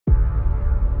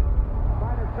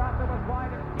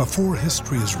Before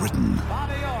history is written,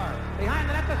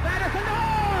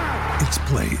 it's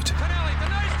played.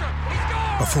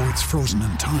 Before it's frozen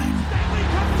in time,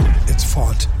 it's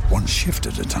fought one shift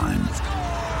at a time.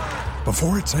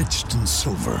 Before it's etched in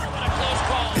silver,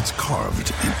 it's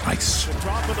carved in ice.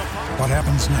 What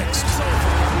happens next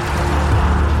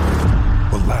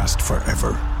will last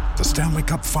forever. The Stanley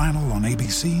Cup Final on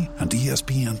ABC and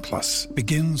ESPN Plus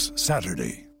begins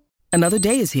Saturday. Another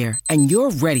day is here, and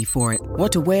you're ready for it.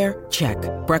 What to wear? Check.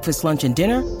 Breakfast, lunch, and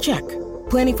dinner? Check.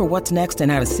 Planning for what's next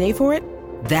and how to save for it?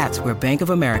 That's where Bank of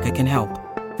America can help.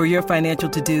 For your financial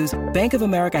to-dos, Bank of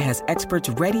America has experts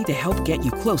ready to help get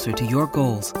you closer to your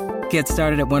goals. Get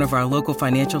started at one of our local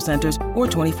financial centers or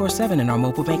 24/7 in our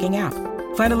mobile banking app.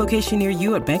 Find a location near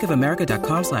you at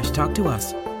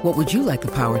bankofamerica.com/talktous. What would you like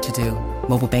the power to do?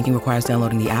 Mobile banking requires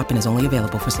downloading the app and is only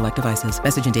available for select devices.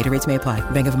 Message and data rates may apply.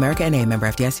 Bank of America N.A., member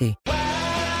FDIC.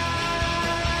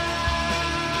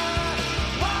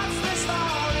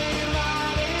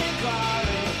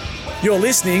 You're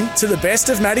listening to the best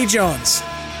of Matty Johns.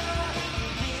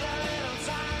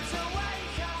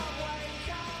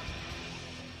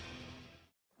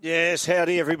 Yes,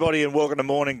 howdy everybody and welcome to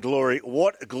Morning Glory.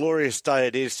 What a glorious day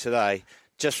it is today.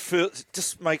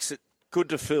 Just makes it good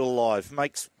to feel alive,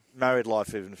 makes married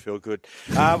life even feel good.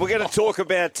 We're going to talk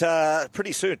about,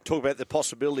 pretty soon, the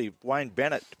possibility of Wayne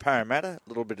Bennett to Parramatta. A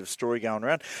little bit of story going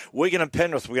around. Wigan and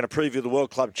Penrith, we're going to preview the World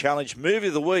Club Challenge. Movie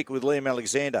of the Week with Liam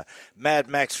Alexander. Mad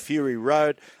Max Fury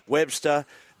Road. Webster.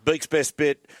 Beak's Best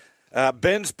Bit.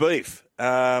 Ben's Beef.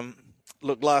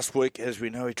 Look, last week, as we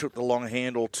know, he took the long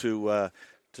handle to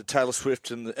Taylor Swift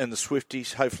and the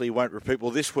Swifties. Hopefully he won't repeat.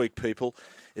 Well, this week, people,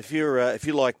 if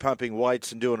you like pumping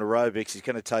weights and doing aerobics, he's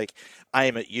going to take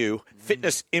aim at you.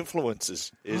 Fitness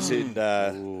Influencers is in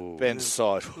Ben's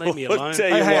side. Leave me alone.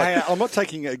 Hey, I'm not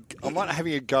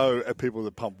having a go at people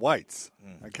that pump weights.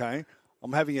 Okay,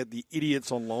 I'm having it at the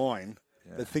idiots online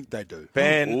that think they do.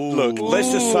 Ben, look, let's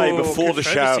just say before the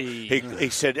show, he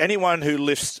said anyone who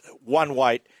lifts one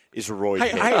weight is a roid.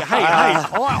 Hey,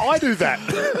 I do that.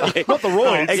 Not the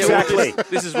roids. Exactly.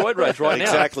 This is roid rage right now.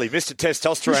 Exactly. Mr.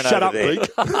 Testosterone Shut over up, there. Beak.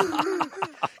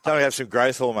 Don't have some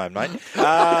growth hormone, mate.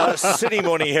 Sydney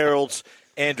Morning Herald's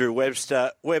Andrew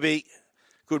Webster. Webby,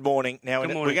 good morning. Now,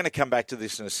 we're going to come back to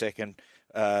this in a second.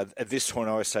 At this point,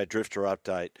 I always say drifter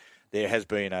update. There has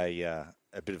been a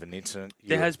bit of an incident.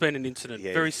 There has been an incident,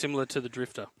 very similar to the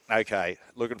drifter. Okay,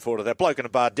 looking forward to that. Bloke in a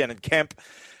bar, Denon Kemp.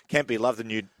 Kempy, love the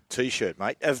new T-shirt,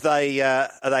 mate. Are they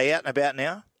out and about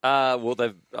now? Well,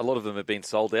 a lot of them have been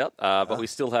sold out, but we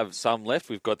still have some left.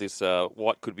 We've got this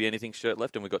white could be anything shirt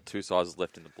left, and we've got 2 sizes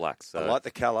left in the black. So I like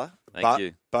the colour. Thank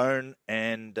you. Bone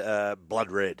and blood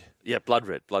red. Yeah, blood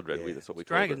red. Yeah. That's what we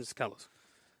call it. Dragons colours.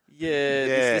 Yeah.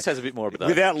 This has a bit more of that.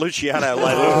 Without Luciano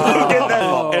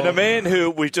later. And a man who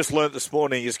we've just learnt this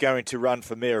morning is going to run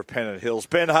for Mayor of Pennant Hills,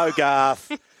 Ben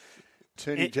Hogarth.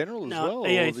 Attorney General as well?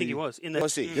 Yeah, I think he was.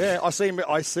 Was he? Yeah, I see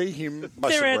him. If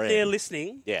they're out there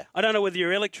listening, yeah. I don't know whether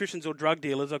you're electricians or drug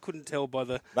dealers. I couldn't tell by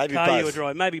the Maybe car both. you were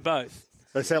driving. Maybe both.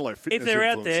 They sound like fitness If they're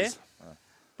out there, influencers.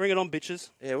 bring it on,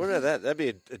 bitches. Yeah, what about that? That'd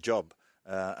be a job.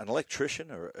 An electrician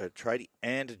or a tradie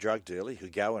and a drug dealer who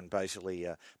go and basically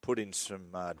put in some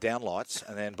downlights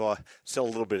and then sell a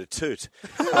little bit of toot.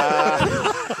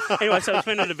 Anyway, so it's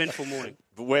been an eventful morning.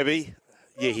 Webby,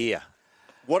 you're here.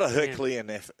 What a Herculean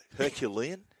effort.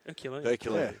 Herculean.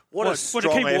 Yeah. What a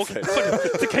strong effort.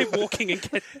 To keep walking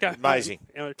and go. Amazing.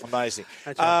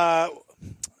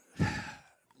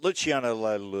 Luciano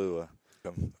Leilua.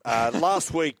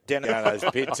 Last week, Deno's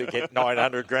bid to get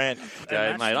 $900,000.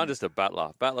 Okay, mate, I'm just a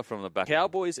battler from the back.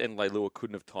 Cowboys and Leilua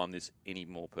couldn't have timed this any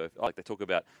more perfect. Like they talk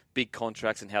about big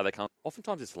contracts and how they come.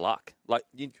 Oftentimes it's luck. Like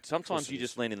sometimes you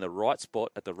just land in the right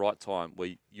spot at the right time where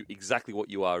you exactly what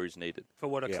you are is needed For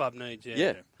what a club needs,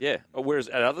 yeah. Whereas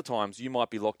at other times you might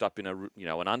be locked up in an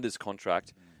unders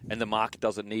contract and the market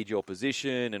doesn't need your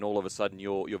position and all of a sudden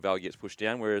your value gets pushed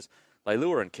down. Whereas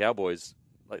Leilua and Cowboys,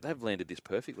 they've landed this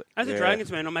perfectly. As a Dragons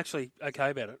man, I'm actually okay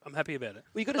about it. I'm happy about it.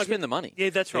 Well, you've got to spend the money. Yeah,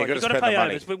 that's right. You've You've got to pay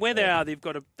money. overs. But where they are, they've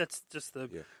got to. That's just the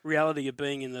reality of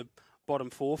being in the bottom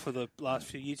 4 for the last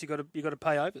few years. You've got to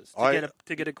pay overs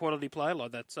to get a quality player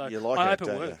like that. So I hope it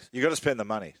works. You've got to spend the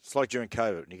money. It's like during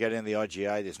COVID. When you go down the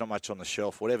IGA, there's not much on the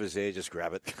shelf. Whatever's there, just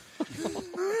grab it.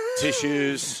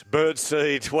 Tissues, bird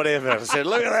seed, whatever. I said,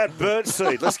 look at that bird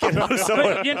seed. Let's get on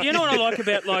someone. You know what I like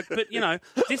about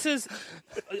this is.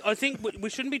 I think we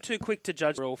shouldn't be too quick to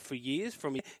judge Earl for years.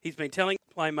 He's been telling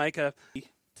playmaker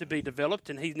to be developed,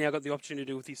 and he's now got the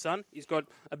opportunity with his son. He's got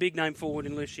a big name forward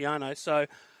in Luciano, so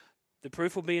The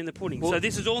proof will be in the pudding. Well, so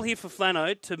this is all here for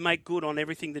Flano to make good on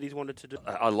everything that he's wanted to do.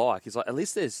 It's like at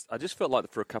least I just felt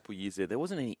like for a couple of years there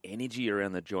wasn't any energy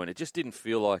around the joint. It just didn't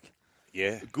feel like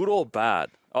good or bad.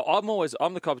 I'm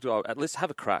the type of guy, at least have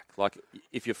a crack. Like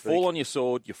if you fall on your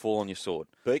sword, you fall on your sword.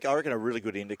 Beak, I reckon a really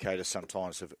good indicator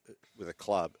sometimes with a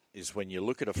club is when you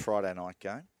look at a Friday night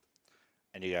game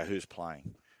and you go, who's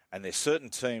playing? And there's certain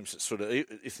teams that sort of,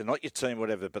 if they're not your team,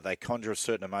 whatever, but they conjure a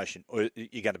certain emotion, or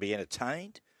you're going to be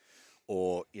entertained,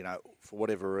 or, for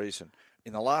whatever reason.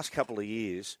 In the last couple of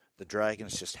years, the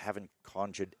Dragons just haven't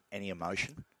conjured any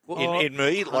emotion. Well, in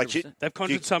me, they've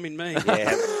conjured some in me.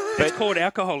 Yeah, it's called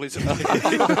alcoholism.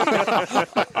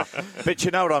 But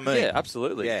you know what I mean? Yeah,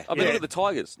 absolutely. Yeah. I mean, look at the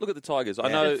Tigers. I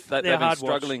know that they've been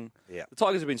struggling. Yeah. The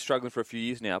Tigers have been struggling for a few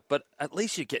years now, but at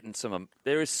least you're getting some.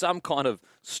 There is some kind of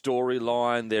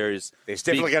storyline. There's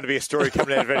definitely going to be a story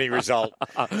coming out of any result.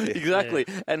 Exactly,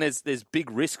 and there's big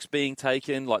risks being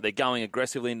taken. Like they're going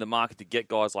aggressively in the market to get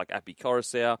guys like Api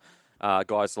Coruscant.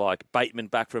 Guys like Bateman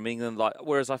back from England.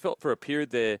 Whereas I felt for a period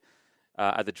there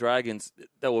at the Dragons,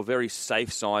 they were very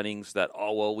safe signings that,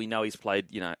 we know he's played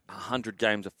 100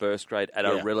 games of first grade at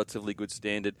a relatively good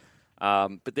standard.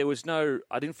 But there was I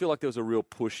didn't feel like there was a real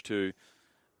push to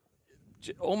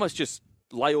almost just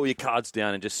lay all your cards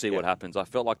down and just see what happens. I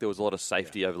felt like there was a lot of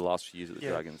safety over the last few years at the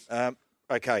Dragons.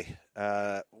 Okay,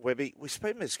 Webby, we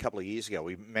spoke about this a couple of years ago.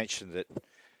 We mentioned that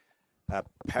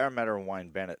Parramatta and Wayne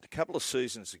Bennett, a couple of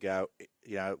seasons ago,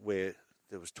 where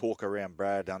there was talk around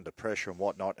Brad under pressure and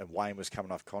whatnot, and Wayne was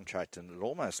coming off contract, and it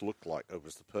almost looked like it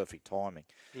was the perfect timing.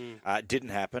 It didn't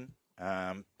happen,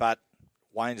 but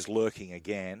Wayne's lurking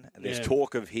again, and there's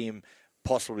talk of him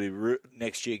possibly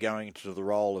next year going into the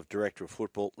role of director of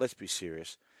football. Let's be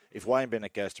serious. If Wayne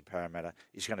Bennett goes to Parramatta,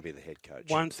 he's going to be the head coach.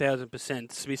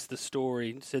 1,000%. Smith's the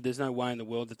story said there's no way in the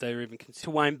world that they were even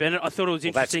considered Wayne Bennett. I thought it was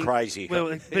interesting. That's crazy.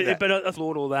 Well, but I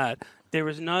thought all that. There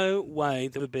is no way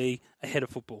there would be a head of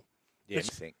football. Yeah, I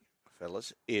think,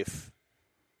 fellas, if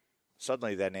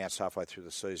suddenly they announce halfway through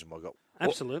the season we've got.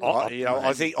 Absolutely.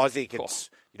 I think it's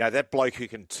that bloke who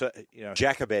can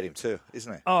jack about him too,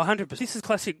 isn't it? Oh, 100%. This is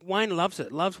classic. Wayne loves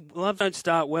it. Loves don't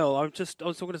start well. I was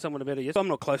talking to someone about it yesterday. I'm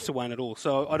not close to Wayne at all,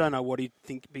 so I don't know what he'd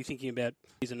be thinking about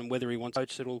season and whether he wants to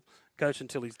coach. It'll coach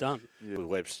until he's done. Yeah. With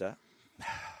Webster,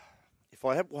 if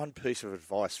I have one piece of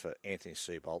advice for Anthony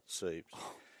Siebes,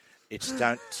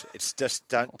 it's just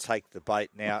don't take the bait.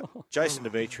 Now, Jason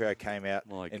Demetriou came out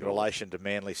in relation to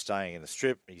Manly staying in the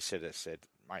Strip. He said,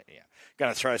 mate,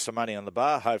 going to throw some money on the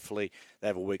bar. Hopefully, they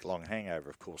have a week-long hangover.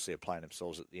 Of course, they're playing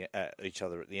themselves at each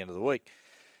other at the end of the week.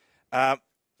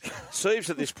 Siebes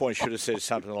at this point should have said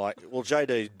something like, well,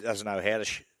 JD doesn't know how to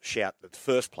shout at the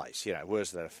first place,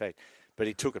 words to that effect. But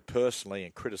he took it personally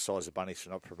and criticised the Bunnies for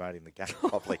not promoting the game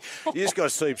properly. You just got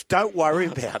Siebes, don't worry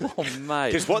about it. Oh, mate.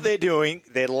 Because what they're doing,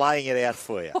 they're laying it out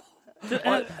for you.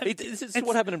 This is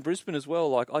what happened in Brisbane as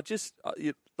well.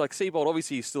 Seabold,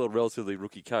 obviously he's still a relatively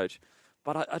rookie coach,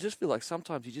 but I just feel like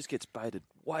sometimes he just gets baited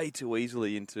way too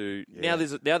easily into. Yeah.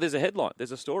 Now there's a headline,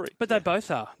 there's a story. But they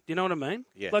both are. Do you know what I mean?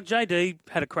 Yeah. Like JD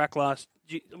had a crack was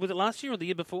it last year or the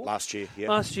year before? Last year, yeah.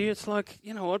 Last year, it's like,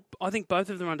 you know what? I think both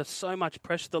of them are under so much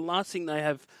pressure. The last thing they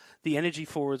have the energy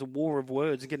for is a war of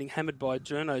words and getting hammered by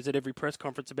journos at every press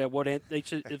conference about what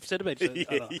each have said about each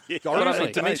other.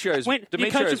 Honestly,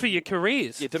 you're coaching for your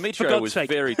careers. Yeah, Demetriou was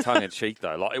very tongue-in-cheek,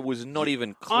 though. Like, it was not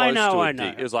even close I know.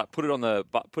 It was like put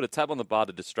a tab on the bar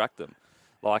to distract them.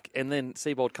 And then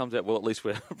Siebold comes out, well, at least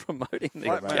we're promoting the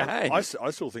game. I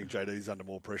still think JD's under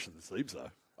more pressure than Siebes,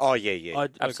 though. Oh, yeah.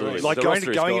 Absolutely. Like going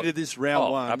into this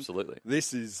round one, absolutely.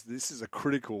 This is a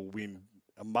critical win,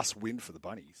 a must-win for the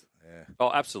Bunnies. Yeah.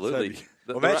 Oh, absolutely.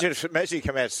 Imagine you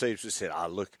come out, Siebes, and said,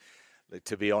 look,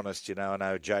 to be honest, I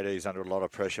know JD's under a lot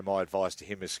of pressure. My advice to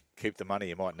him is keep the money.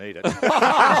 You might need it.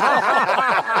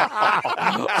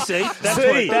 See?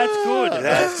 That's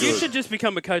good. You should just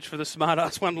become a coach for the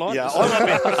smart-ass one like this.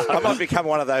 I might become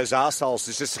one of those arseholes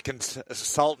who's just a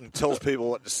consultant, tells people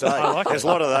what to say. There's a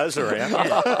lot of those around.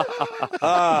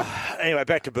 Yeah. Anyway,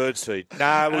 back to birdseed.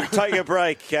 We'll take a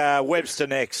break. Webster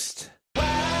next.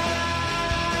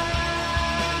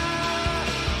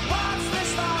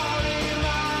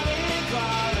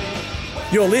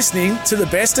 You're listening to the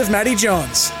best of Matty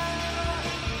Johns.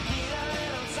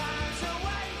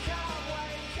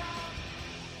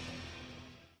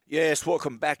 Yes,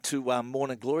 welcome back to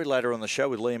Morning Glory. Later on the show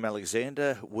with Liam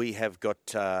Alexander, we have got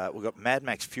we've got Mad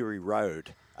Max Fury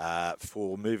Road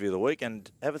for Movie of the Week, and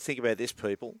have a think about this,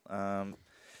 people.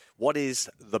 What is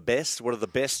the best? What are the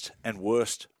best and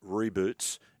worst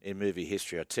reboots in movie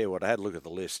history? I tell you what, I had a look at the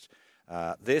list.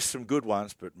 There's some good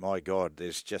ones, but my God,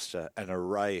 there's just an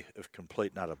array of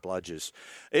complete and utter bludgers.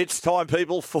 It's time,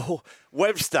 people, for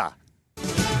Webster.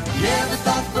 Never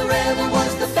thought forever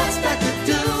was the best I could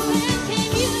do.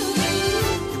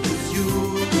 It was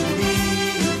you and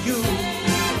me and you.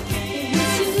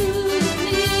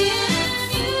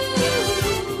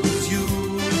 It was you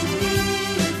and me.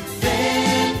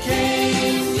 Then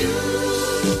came you.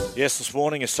 Yes, this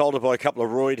morning assaulted by a couple of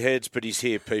roid heads, but he's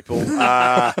here, people.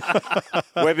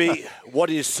 Webby, what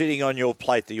is sitting on your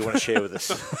plate that you want to share with us?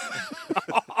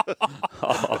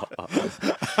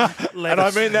 And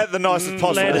I mean that the nicest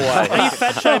possible way. Are you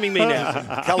fat shaming me now?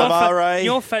 Calamari.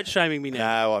 You're fat shaming me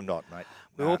now. No, I'm not, mate.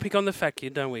 We all pick on the fat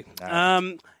kid, don't we?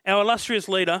 No. Our illustrious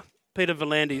leader, Peter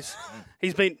V'landys,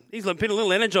 he's been a little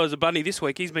Energizer bunny this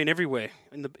week. He's been everywhere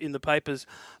in the papers,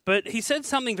 but he said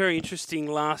something very interesting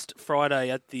last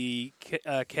Friday at the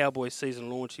Cowboys season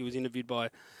launch. He was interviewed by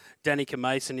Danica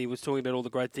Mason. He was talking about all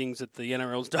the great things that the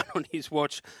NRL's done on his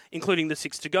watch, including the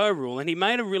 6-to-go rule. And he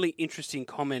made a really interesting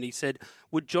comment. He said,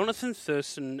 would Jonathan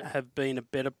Thurston have been a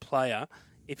better player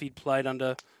if he'd played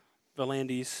under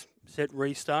V'landys' set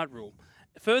restart rule?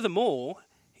 Furthermore,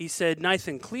 he said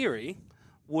Nathan Cleary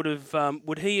would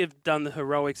he have done the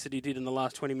heroics that he did in the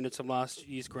last 20 minutes of last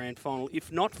year's grand final,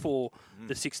 if not for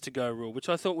the 6-to-go rule, which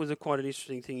I thought was quite an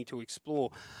interesting thing to explore.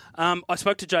 I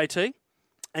spoke to JT.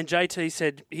 And JT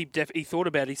said he thought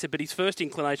about it. He said, but his first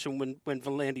inclination when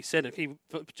V'landys said it,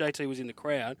 JT was in the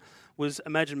crowd, was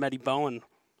imagine Matty Bowen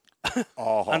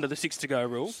under the 6-to-go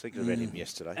rule. Thinking about him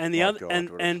yesterday. And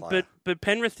the but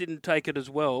Penrith didn't take it as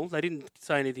well. They didn't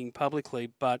say anything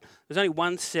publicly, but there's only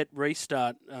one set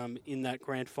restart in that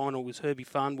grand final. It was Herbie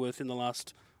Farnworth in the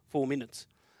last 4 minutes,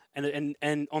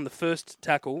 and on the first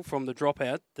tackle from the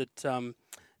dropout that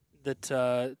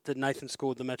Nathan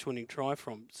scored the match-winning try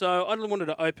from. So I wanted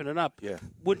to open it up. Yeah.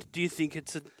 Do you think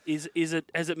has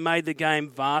it made the game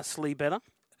vastly better?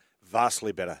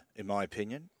 Vastly better, in my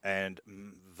opinion, and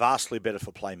vastly better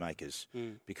for playmakers.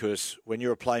 Because when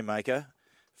you're a playmaker,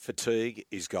 fatigue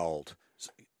is gold.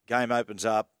 Game opens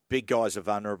up, big guys are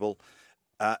vulnerable.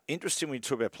 Interesting when you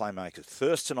talk about playmakers.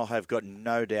 Thurston, I have got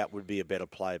no doubt, would be a better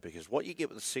player because what you get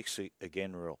with the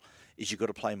 6-again rule is you've got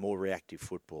to play more reactive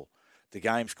football. The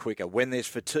game's quicker. When there's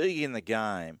fatigue in the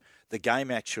game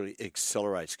actually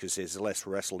accelerates because there's less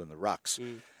wrestle in the rucks.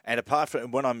 And apart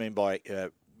from what I mean by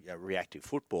reactive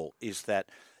football is that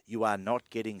you are not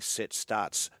getting set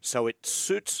starts. So it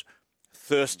suits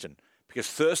Thurston because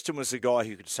Thurston was the guy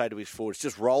who could say to his forwards,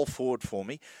 just roll forward for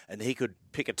me, and he could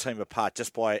pick a team apart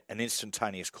just by an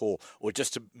instantaneous call or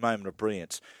just a moment of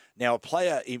brilliance. Now, a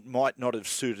player it might not have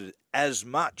suited as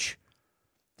much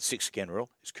the 6-again rule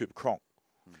is Cooper Cronk.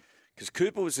 Because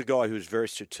Cooper was the guy who was very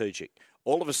strategic.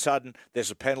 All of a sudden, there's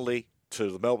a penalty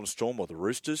to the Melbourne Storm or the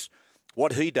Roosters.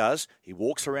 What he does, he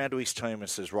walks around to his team and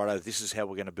says, righto, this is how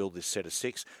we're going to build this set of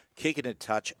 6. Kick it in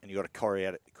touch, and you've got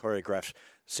a choreographed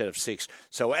set of 6.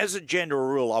 So as a general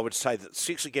rule, I would say that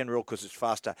 6-again rule, because it's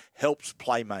faster, helps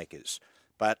playmakers.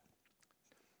 But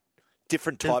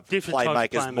different type of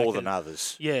playmakers more than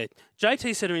others. Yeah.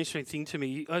 JT said an interesting thing to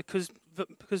me, because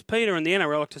Peter and the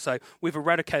NRL like to say, we've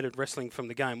eradicated wrestling from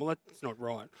the game. Well, that's not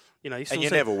right. You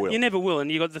never will. You never will. And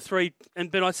you got the three.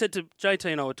 But I said to JT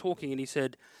and I were talking, and I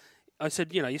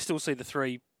said, you still see the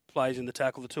three players in the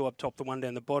tackle, the two up top, the one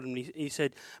down the bottom. And he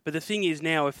said, but the thing is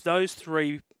now, if those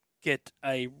three get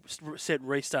a set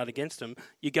restart against them,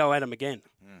 you go at them again.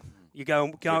 You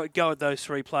go at those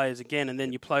three players again, and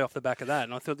then you play off the back of that.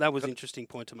 And I thought that was an interesting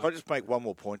point to make. I'll just make one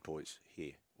more point, boys,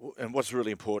 here. And what's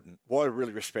really important, why I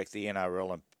really respect the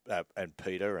NRL and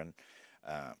Peter and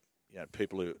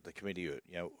people who the committee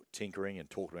who tinkering and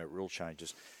talking about rule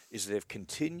changes, is they've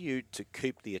continued to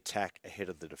keep the attack ahead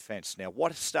of the defence. Now,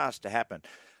 what starts to happen,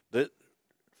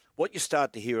 what you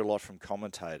start to hear a lot from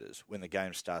commentators when the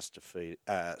game starts to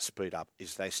speed up,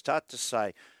 is they start to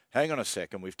say, hang on a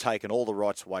second, we've taken all the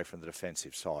rights away from the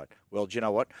defensive side. Well, do you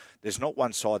know what? There's not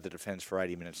one side that defends for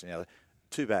 80 minutes and the other.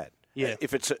 Too bad. Yeah.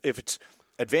 If it's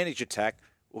advantage attack,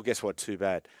 well, guess what? Too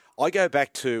bad. I go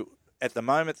back to, at the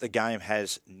moment, the game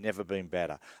has never been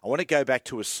better. I want to go back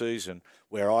to a season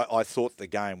where I thought the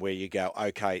game where you go,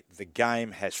 okay, the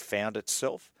game has found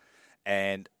itself,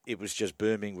 and it was just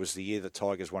booming. Was the year the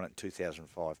Tigers won it in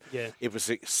 2005. Yeah. It was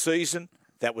a season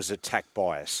that was attack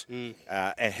bias. And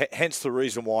hence the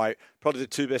reason why probably the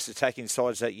two best attacking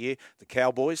sides that year, the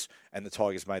Cowboys and the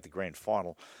Tigers, made the grand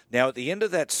final. Now, at the end of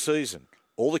that season,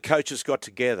 all the coaches got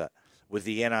together with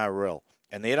the NRL,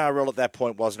 and the NRL at that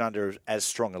point wasn't under as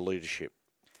strong a leadership.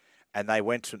 And they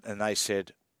went and they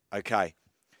said, okay,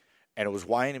 and it was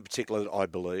Wayne in particular, I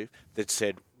believe, that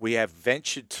said, we have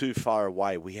ventured too far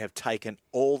away. We have taken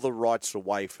all the rights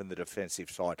away from the defensive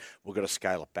side. We've got to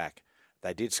scale it back.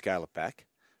 They did scale it back.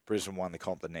 Brisbane won the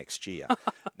comp the next year.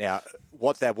 Now,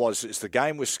 what that was is the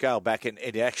game was scaled back, and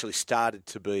it actually started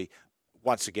to be,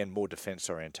 once again, more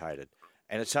defence-orientated.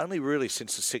 And it's only really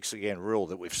since the 6-again rule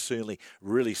that we've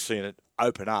really seen it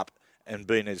open up and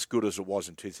been as good as it was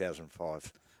in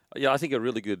 2005. Yeah, I think a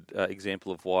really good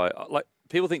example of why, like,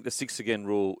 people think the 6-again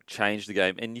rule changed the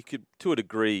game, and you could, to a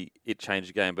degree, it changed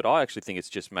the game. But I actually think it's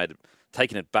just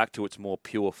taken it back to its more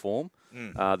pure form,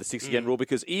 the 6-again rule.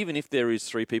 Because even if there is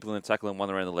 3 people in the tackle and 1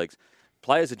 around the legs,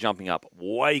 players are jumping up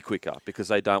way quicker because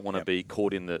they don't want to be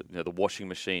caught in the washing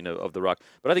machine of the ruck.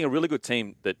 But I think a really good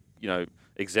team that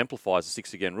exemplifies the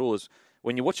 6-again rule is,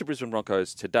 when you watch the Brisbane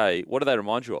Broncos today, what do they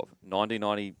remind you of?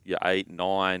 1998,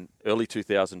 9, early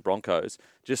 2000 Broncos,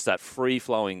 just that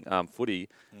free-flowing footy.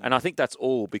 And I think that's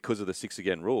all because of the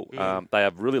 6-again rule. They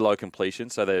have really low completion,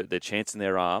 so they're chancing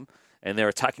their arm, and they're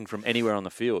attacking from anywhere on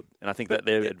the field. And I think that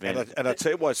their advantage. And I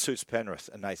tell you why it suits Penrith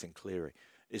and Nathan Cleary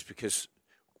is because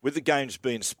with the games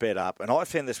being sped up, and I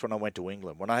found this when I went to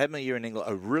England. When I had my year in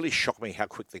England, it really shocked me how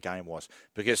quick the game was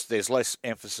because there's less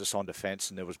emphasis on defence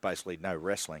and there was basically no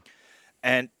wrestling.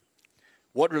 And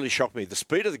what really shocked me, the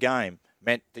speed of the game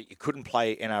meant that you couldn't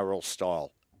play NRL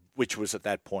style, which was at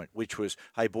that point, which was,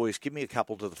 hey, boys, give me a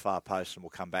couple to the far post and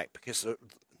we'll come back, because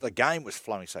the game was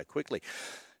flowing so quickly.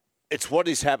 It's what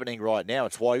is happening right now.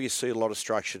 It's why you see a lot of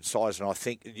structured size. And I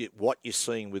think what you're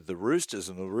seeing with the Roosters,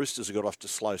 and the Roosters have got off to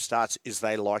slow starts, is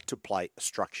they like to play a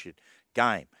structured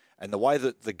game. And the way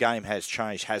that the game has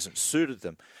changed hasn't suited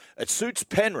them. It suits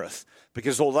Penrith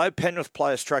because although Penrith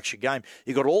play a structured game,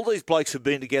 you've got all these blokes who've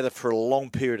been together for a long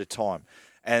period of time.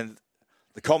 And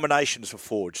the combinations are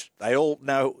forged. They all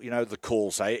know, the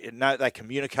calls. They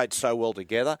communicate so well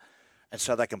together, and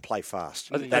so they can play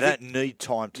fast. They don't need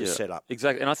time to set up.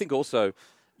 Exactly. And I think also,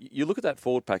 you look at that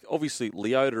forward pack, obviously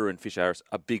Leota and Fisher Harris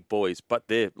are big boys, but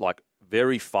they're like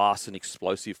very fast and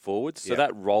explosive forwards. So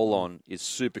that roll-on is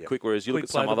super quick, whereas you look at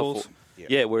some other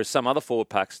whereas some other forward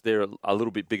packs, they're a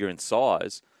little bit bigger in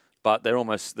size, but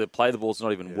the play the ball's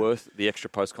not even worth the extra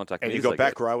post-contact. And you've got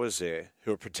back rowers there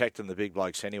who are protecting the big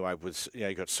blokes anyway.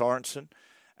 You've got Sorensen,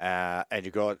 and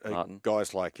you've got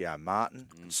guys like Martin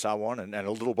and so on, and a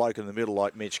little bloke in the middle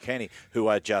like Mitch Kenny, who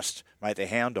are just, mate, they're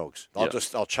hound dogs.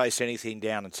 They'll chase anything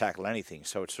down and tackle anything.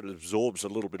 So it sort of absorbs a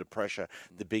little bit of pressure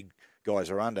the big guys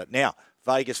are under. Now,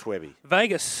 Vegas, Webby.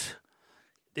 Vegas,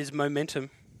 there's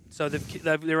momentum. So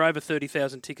they're over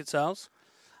 30,000 ticket sales.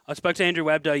 I spoke to Andrew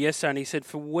Abdo yesterday, and he said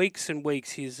for weeks and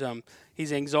weeks his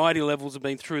anxiety levels have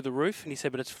been through the roof, and he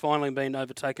said, but it's finally been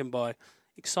overtaken by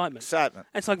excitement. And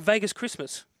it's like Vegas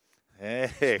Christmas. Yeah.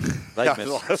 So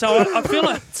I feel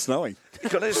like it's snowing.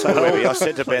 Can I say, Webby, I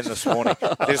said to Ben this morning,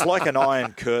 there's like an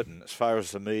iron curtain as far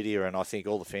as the media and I think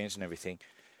all the fans and everything,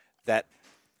 that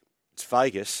it's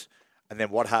Vegas. And then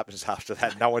what happens after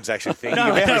that? No one's actually thinking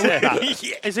about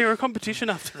it. Is there a competition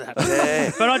after that?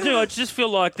 Yeah. But I just feel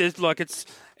like there's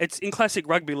it's in classic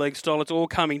rugby league style. It's all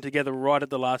coming together right at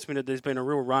the last minute. There's been a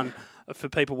real run for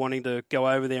people wanting to go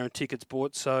over there and tickets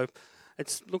bought. So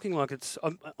it's looking like it's.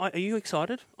 Are you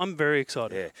excited? I'm very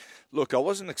excited. Yeah. Look, I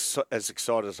wasn't as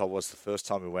excited as I was the first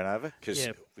time we went over because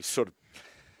we sort of.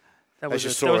 As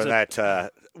you saw in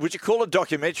that, would you call it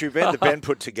documentary, Ben, that Ben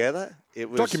put together? It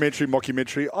was documentary,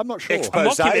 mockumentary, I'm not sure.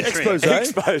 Expose.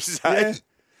 Yeah.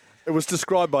 It was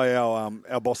described by our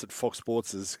boss at Fox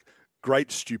Sports as great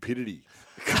stupidity.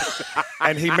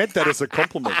 And he meant that as a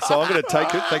compliment. So I'm going to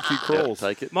take it. Thank you, Crawls. Yeah,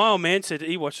 take it. My old man said,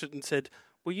 he watched it and said,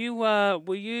 were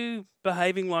you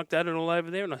behaving like that at all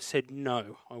over there? And I said,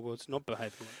 no, I was not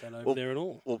behaving like that over there at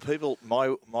all. Well, people,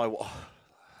 I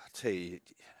tell you,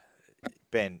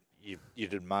 Ben, you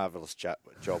did a marvellous job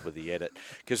with the edit,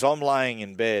 because I'm laying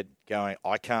in bed going,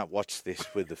 I can't watch this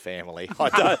with the family. I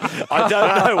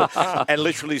don't know. And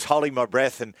literally he's holding my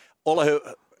breath, and all I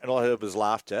heard was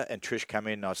laughter. And Trish came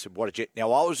in, and I said, "What did you?"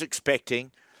 Now I was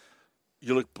expecting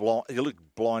you look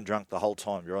blind drunk the whole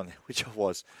time you're on there, which I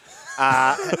was,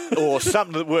 or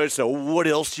something that words. So what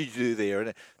else did you do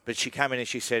there? But she came in and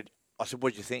she said, "I said,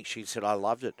 what did you think?" She said, "I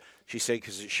loved it." She said,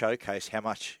 because it showcased how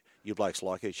much you blokes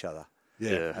like each other.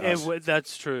 Yeah,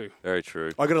 that's true. Very true.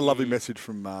 I got a lovely message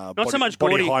from Bonnie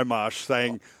Highmarsh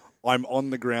saying, I'm on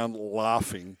the ground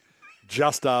laughing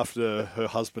just after her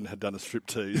husband had done a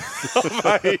striptease.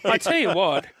 I tell you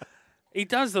what, he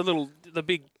does the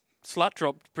big slut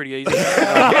dropped pretty easy. He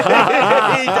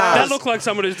That does. looked like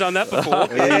someone who's done that before.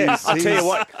 Yeah, I'll tell you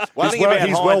what. One thing about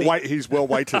Hindy, He's well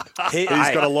weighted. He's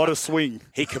hey. got a lot of swing.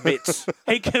 he commits.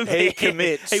 He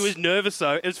commits. He was nervous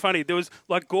though. It was funny. There was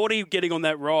like Gordy getting on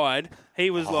that ride. He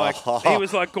was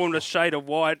like going a shade of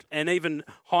white, and even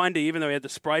Hindy, even though he had the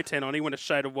spray tan on, he went a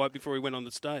shade of white before he went on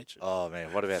the stage. Oh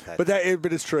man, what about that?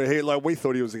 But it's true. We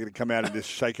thought he was going to come out and just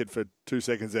shake it for 2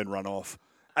 seconds, then run off,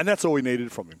 and that's all we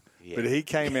needed from him. Yeah. But he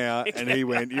came out and he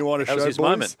went, "You want a That show, was his boys?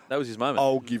 moment. That was his moment.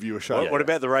 I'll give you a show." What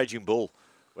about the Raging Bull?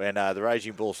 When the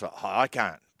Raging Bull said, I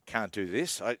can't do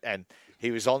this. And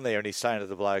he was on there and he's saying to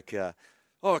the bloke,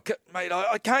 mate,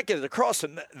 I can't get it across.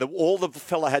 And all the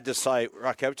fella had to say,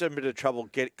 okay, I'm in a bit of trouble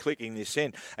clicking this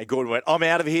in. And Gordon went, I'm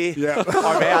out of here. Yeah.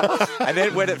 I'm out. And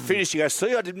then when it finished, he goes,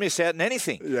 see, I didn't miss out on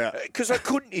anything. Yeah. Because I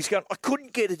couldn't. He's going, I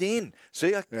couldn't get it in.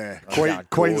 See,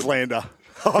 Queenslander.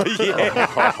 Oh,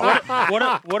 yeah.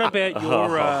 What about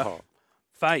your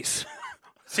face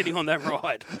sitting on that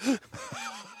ride?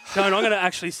 No, I'm going to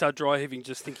actually start dry heaving.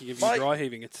 Just thinking of you Mate, dry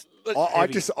heaving. It's I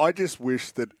heavy. just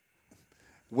wish that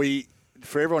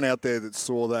for everyone out there that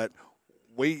saw that,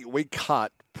 we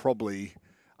cut probably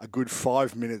a good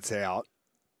 5 minutes out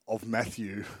of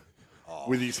Matthew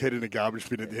with his head in a garbage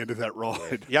bin at the end of that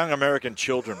ride. Young American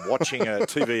children watching a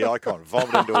TV icon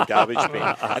vomit into a garbage bin.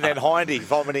 And then Hindy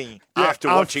vomiting after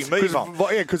watching me vomit.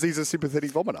 Yeah, because he's a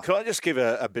sympathetic vomiter. Can I just give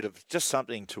a bit of just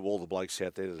something to all the blokes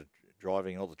out there that are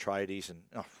driving, all the tradies and,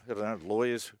 I don't know,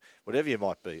 lawyers, whatever you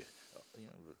might be,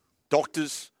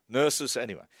 doctors, nurses,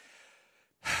 anyway.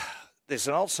 There's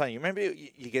an old saying, you remember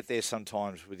you get there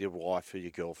sometimes with your wife or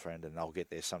your girlfriend and they'll get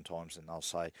there sometimes and they'll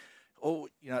say, it'll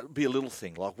be a little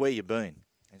thing, like where you been?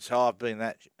 And so I've been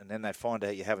that, and then they find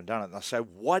out you haven't done it. And they say,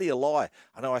 why do you lie?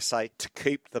 I know I say, to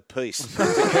keep the peace.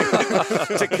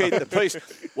 To keep the peace.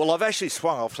 Well, I've actually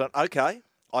swung off. So, okay,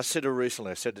 I said to her recently,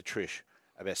 I said to Trish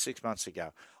about 6 months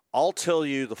ago, I'll tell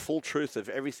you the full truth of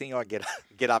everything I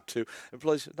get up to. And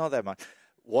please, not that much.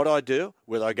 What I do,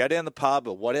 whether I go down the pub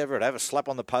or whatever, and have a slap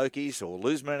on the pokies or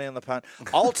lose money on the punt,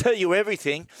 I'll tell you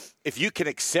everything if you can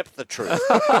accept the truth.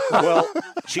 Well,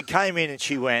 she came in and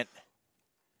she went,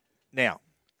 now,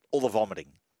 all the vomiting.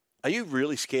 Are you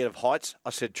really scared of heights? I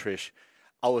said, Trish,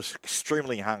 I was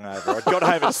extremely hungover. I got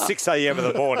home at 6 a.m. in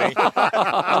the morning.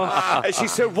 And she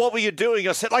said, what were you doing?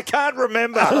 I said, I can't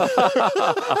remember.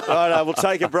 Right, we'll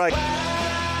take a break.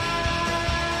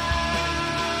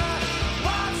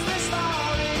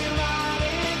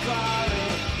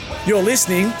 You're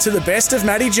listening to the best of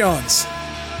Matty Johns.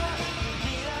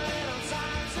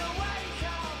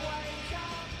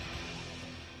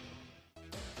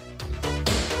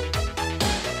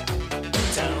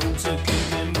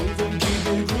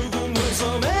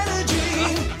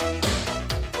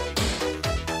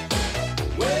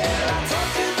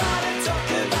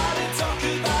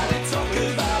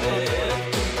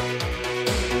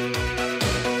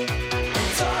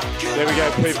 There we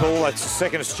go, people. That's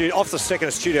off the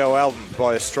second studio album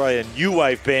by Australian new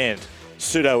wave band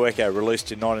Pseudo Echo,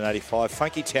 released in 1985.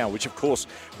 Funky Town, which of course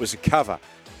was a cover.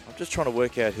 I'm just trying to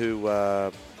work out who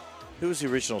was the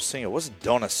original singer. It wasn't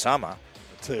Donna Summer. I'll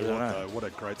tell you what, though, what a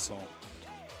great song.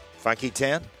 Funky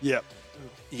Town? Yep.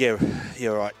 Yeah,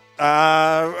 you're right.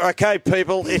 Okay,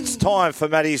 people, it's time for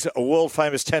Matty's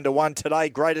world-famous 10 to 1 today.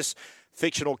 Greatest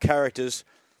fictional characters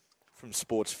from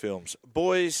sports films.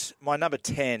 Boys, my number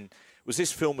 10 was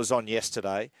this film was on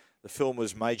yesterday. The film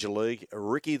was Major League,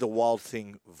 Ricky the Wild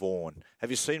Thing Vaughn. Have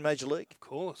you seen Major League? Of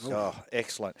course. Oh,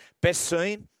 excellent. Best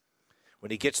scene, when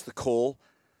he gets the call,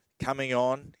 coming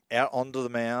on, out onto the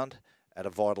mound at a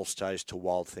vital stage to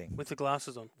Wild Thing. With the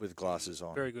glasses on. With glasses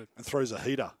on. Very good. And throws a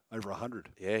heater over 100.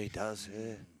 Yeah, he does,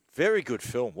 yeah. Very good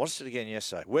film. Watched it again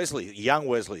yesterday. Young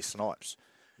Wesley Snipes.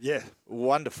 Yeah.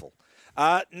 Wonderful.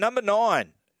 Number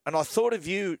 9. And I thought of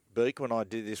you, Beak, when I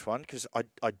did this one, because I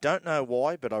don't know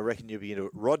why, but I reckon you'll be into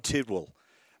it. Rod Tidwell,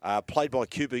 played by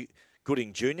Cuba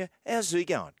Gooding Jr. How's he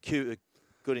going, Cuba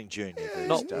Gooding Jr.?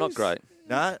 Not great.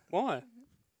 No? Why?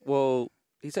 Well,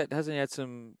 hasn't he had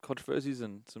some controversies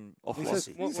and some off What life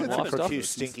happened? For a stuff? few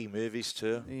stinky movies,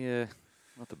 too. Yeah,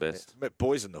 not the best. But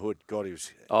Boys in the Hood, God, he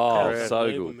was... Oh, incredible. so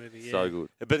Unbelievable good, movie, yeah. so good.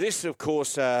 But this, of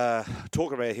course,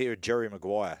 talking about here, Jerry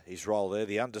Maguire, his role there,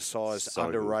 the undersized, So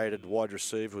underrated wide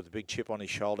receiver with a big chip on his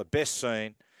shoulder. Best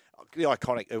scene, the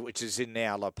iconic, which is in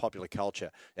now like popular culture.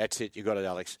 That's it. You got it,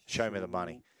 Alex. Show me the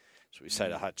money. That's what we say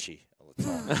to Hutchie all the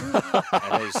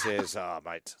time. And he says,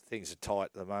 mate, things are tight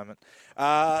at the moment.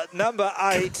 Number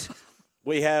 8,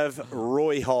 we have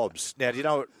Roy Hobbs. Now, do you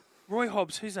know what Roy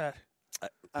Hobbs, who's that?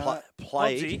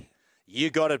 played? Hobbsy? You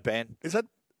got it, Ben. Is that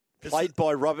Played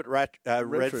by Robert Redford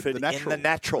The Natural. in The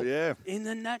Natural. Yeah. In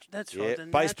the that's Yeah, right. The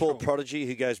baseball Natural. prodigy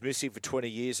who goes missing for 20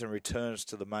 years and returns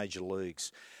to the major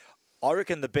leagues. I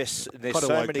reckon there's Kinda so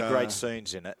like, many great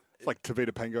scenes in it. It's like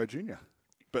Tavita Pango Jr.,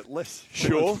 but less.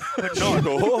 Sure, but not.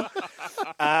 Sure.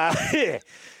 Yeah.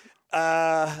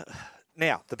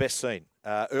 Now, the best scene.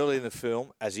 Early in the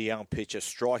film, as a young pitcher,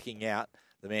 striking out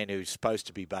the man who's supposed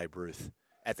to be Babe Ruth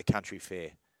at the country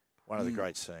fair. One of the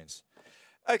great scenes.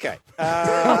 Okay.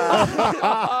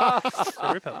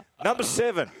 Number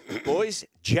 7, boys,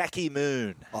 Jackie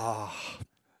Moon.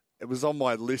 It was on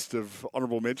my list of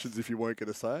honourable mentions if you weren't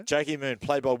going to say it. Jackie Moon,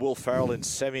 played by Will Ferrell in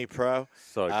Semi-Pro.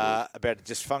 So good. About a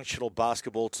dysfunctional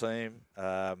basketball team,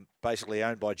 basically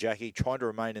owned by Jackie, trying to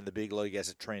remain in the big league as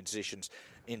it transitions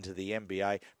into the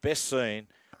NBA. Best scene,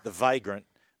 the vagrant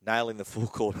nailing the full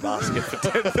court basket for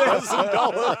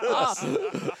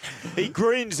 $10,000. He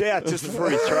greens out just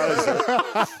before he throws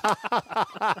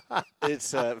it.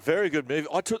 It's a very good movie.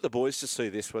 I took the boys to see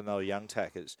this when they were young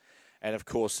tackers. And, of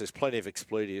course, there's plenty of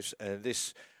expletives. And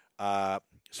this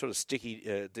sort of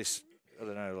sticky,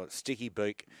 sticky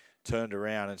beak turned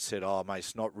around and said, oh, mate,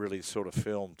 it's not really the sort of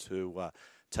film to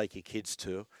take your kids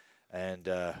to. And,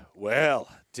 well,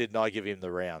 didn't I give him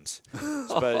the rounds?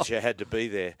 Suppose you had to be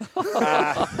there.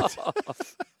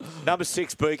 Number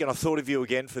 6, Beak, and I thought of you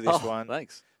again for this one.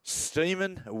 Thanks.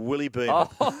 Steamin' Willie Beamer.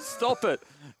 Oh, stop it.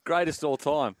 Greatest all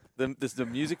time. There's the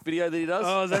music video that he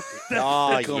does.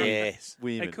 Oh, Yes.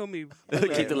 they call me. Keep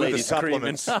the With ladies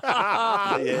screaming.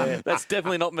 Yeah. That's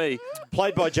definitely not me.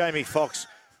 Played by Jamie Foxx.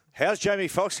 How's Jamie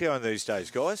Foxx going these days,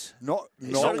 guys? Not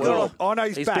not well. good. Oh, no,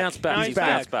 he's back. bounced back. He's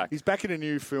bounced back. He's back in a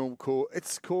new film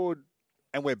called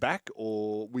And We're Back,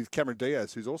 or with Cameron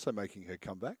Diaz, who's also making her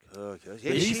comeback. Okay. But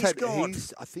she's gone.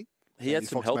 I think He had Jamie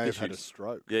some Foxx health may have had a issues.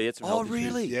 stroke. Yeah, he had some Oh, health issues.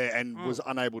 really? Yeah, and was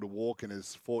unable to walk and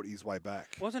has fought his way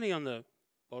back. Wasn't he on the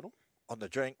bottle? On the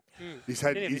drink. He's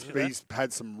Didn't have to do he's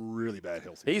had some really bad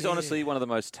health issues. He's honestly one of the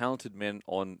most talented men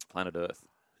on planet Earth.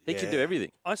 He can do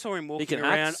everything. I saw him walking can act,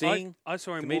 around. sing, I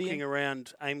saw him comedian. walking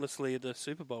around aimlessly at the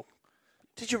Super Bowl.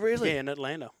 Did you really? Yeah, in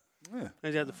Atlanta. Yeah.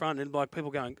 He's out the front, and like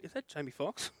people going, "Is that Jamie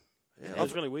Foxx?" Yeah, it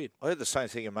was really weird. I heard the same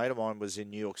thing. A mate of mine was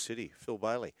in New York City, Phil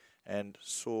Bailey, and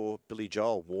saw Billy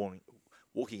Joel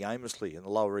walking aimlessly in the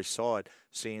Lower East Side,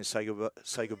 singing Say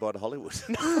Goodbye to Hollywood.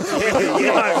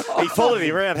 yeah. He followed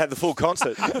him around, had the full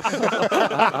concert.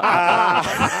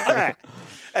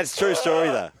 That's a true story,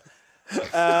 though.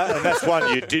 And that's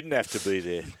one you didn't have to be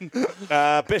there.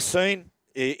 Best scene,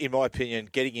 in my opinion,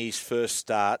 getting his first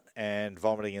start and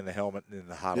vomiting in the helmet and in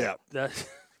the huddle. Yeah. That's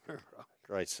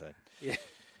Great scene. Yeah.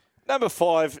 Number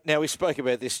 5, now we spoke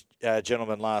about this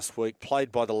gentleman last week,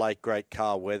 played by the late, great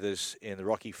Carl Weathers in the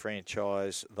Rocky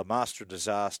franchise, the master of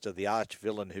disaster, the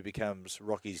arch-villain who becomes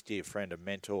Rocky's dear friend and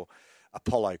mentor,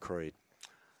 Apollo Creed.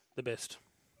 the best.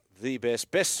 The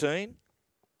best. Best scene?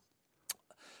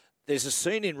 There's a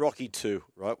scene in Rocky 2,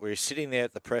 right, where he's sitting there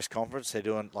at the press conference. They're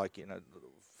doing,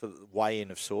 for the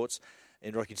weigh-in of sorts.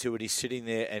 In Rocky 2, and he's sitting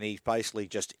there and he's basically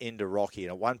just into Rocky.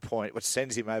 And at one point, what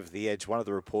sends him over the edge, one of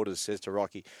the reporters says to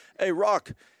Rocky, "Hey,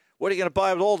 Rock, what are you going to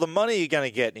buy with all the money you're going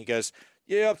to get?" And he goes,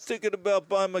 "Yeah, I'm thinking about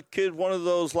buying my kid one of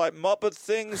those, Muppet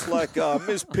things, like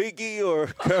Miss Piggy or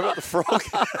Kermit the Frog."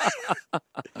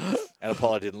 And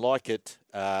Apollo didn't like it.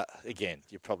 Again,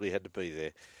 you probably had to be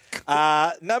there.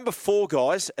 Number 4,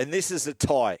 guys, and this is a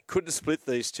tie. Couldn't split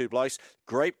these two blokes.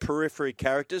 Great periphery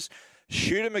characters.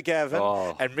 Shooter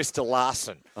McGavin and Mr.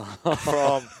 Larson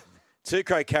from two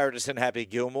great characters in Happy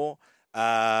Gilmore,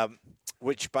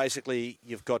 which basically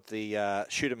you've got the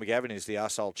Shooter McGavin is the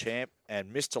arsehole champ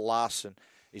and Mr. Larson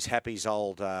is Happy's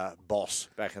old boss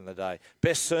back in the day.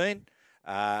 Best scene,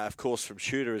 of course, from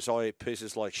Shooter is I eat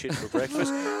pieces like shit for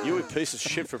breakfast. You eat pieces of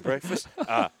shit for breakfast?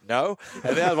 No.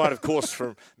 And the other one, of course,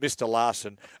 from Mr.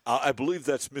 Larson. I believe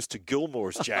that's Mr.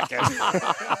 Gilmore's jacket.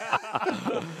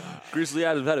 Grizzly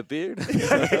Adams had a beard.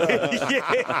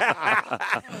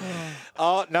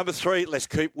 Number 3, let's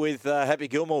keep with Happy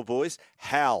Gilmore, boys.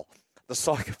 Hal, the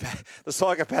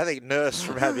psychopathic nurse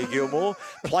from Happy Gilmore,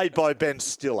 played by Ben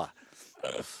Stiller.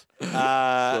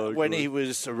 When he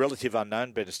was a relative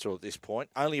unknown, Ben Stiller at this point.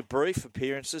 Only brief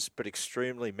appearances, but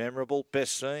extremely memorable.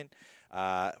 Best scene,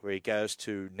 where he goes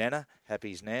to Nana,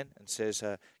 Happy's nan, and says,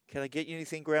 "Can I get you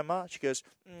anything, Grandma?" She goes,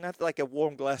 "I'd like a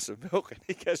warm glass of milk." And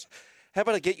he goes, "How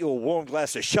about I get you a warm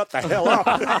glass of shut the hell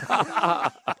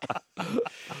up?"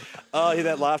 Oh, hear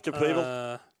that laughter,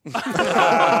 people?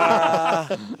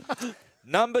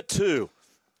 Number 2.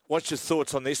 What's your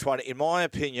thoughts on this one? In my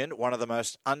opinion, one of the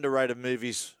most underrated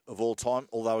movies of all time,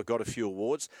 although it got a few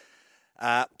awards.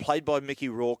 Played by Mickey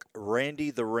Rourke,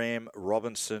 Randy the Ram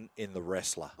Robinson in The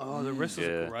Wrestler. Oh, The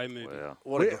Wrestler's a great movie.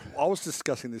 Wow. I was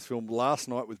discussing this film last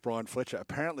night with Brian Fletcher.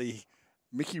 Apparently,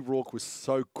 Mickey Rourke was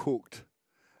so cooked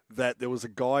that there was a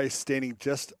guy standing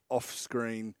just off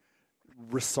screen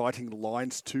reciting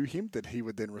lines to him that he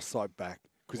would then recite back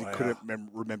because he couldn't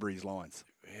remember his lines.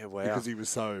 Yeah, wow. Because he was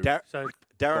so... So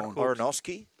Darren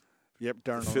Aronofsky. Yep,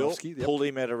 Darren Phil Aronofsky. Yep. pulled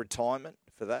him out of retirement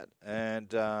for that.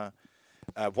 And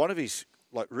one of his,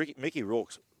 Mickey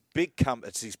Rourke's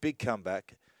it's his big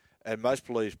comeback, and most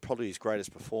believe probably his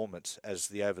greatest performance as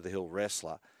the over-the-hill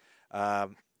wrestler.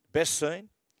 Best scene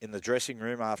in the dressing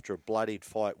room after a bloodied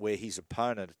fight where his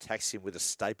opponent attacks him with a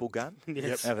staple gun.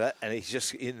 Yes. Remember that? And he's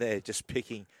just in there just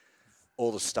picking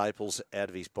all the staples out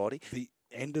of his body. The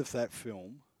end of that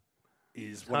film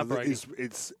is one of the, Heartbreaking.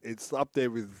 it's up there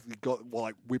with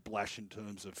Whiplash in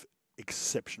terms of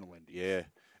exceptional ending. Yeah.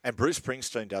 And Bruce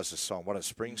Springsteen does a song, one of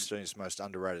Springsteen's most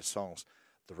underrated songs,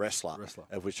 The Wrestler,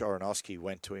 of which Aronofsky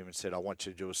went to him and said, I want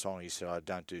you to do a song. He said, I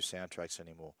don't do soundtracks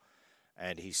anymore.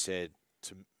 And he said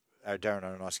to Darren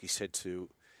Aronofsky said to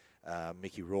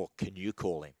Mickey Rourke, can you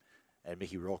call him? And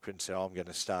Mickey Rourke said, I'm going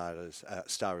to star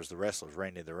as the wrestler,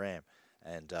 Randy the Ram.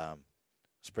 And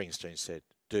Springsteen said,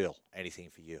 deal, anything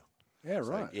for you. Yeah,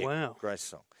 right. So, yeah, Wow. Great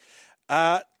song.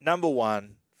 Number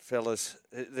one, fellas,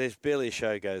 there's barely a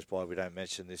show goes by we don't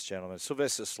mention this gentleman.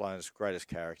 Sylvester Stallone's greatest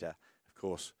character, of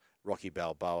course, Rocky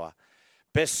Balboa.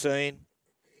 Best scene,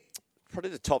 probably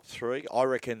the top three. I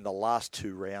reckon the last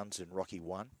 2 rounds in Rocky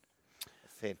 1.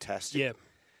 Fantastic. Yeah,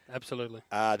 absolutely.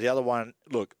 The other one,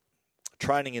 look,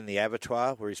 training in the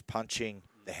abattoir where he's punching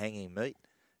the hanging meat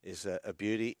is a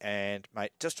beauty. And,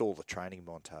 mate, just all the training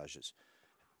montages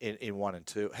in 1 and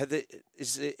 2.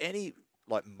 Is there any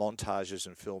montages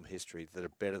in film history that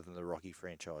are better than the Rocky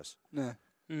franchise? No.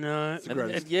 No.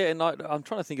 And I'm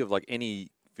trying to think of any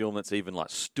film that's even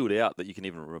stood out that you can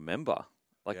even remember.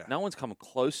 No one's come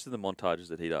close to the montages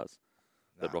that he does,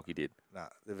 that Rocky did. No,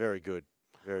 they're very good.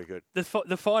 Very good. The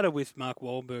fighter with Mark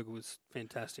Wahlberg was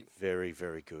fantastic. Very,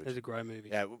 very good. It was a great movie.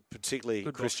 Yeah, particularly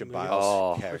Good Christian Rocky movie.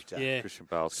 Bale's character. Yeah. Christian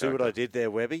Bale's See what I did there,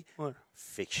 Webby? What?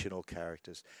 Fictional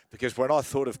characters. Because when I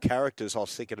thought of characters, I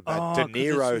was thinking about De 'cause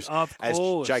Niro's of as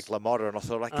course. Jake LaMotta, and I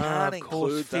thought I can't of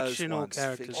course, include those fictional ones.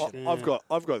 characters. Fiction. Yeah.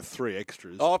 I've got 3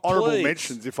 extras. Oh, Honourable please.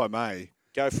 mentions, if I may.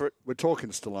 Go for it. We're talking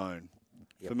Stallone.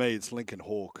 For me, it's Lincoln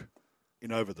Hawk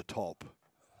in Over the Top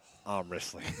arm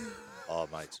wrestling. Oh,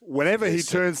 mate. Whenever he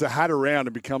turns the hat around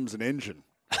and becomes an engine,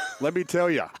 let me tell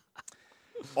you,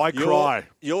 I cry.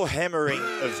 Your hammering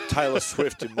of Taylor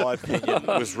Swift, in my opinion,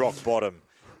 was rock bottom.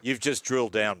 You've just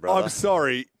drilled down, brother. I'm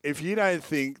sorry if you don't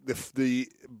think the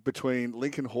between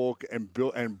Lincoln Hawk and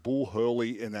Bull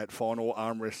Hurley in that final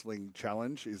arm wrestling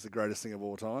challenge is the greatest thing of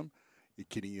all time. You're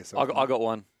kidding yourself. I got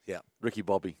one. Yeah. Ricky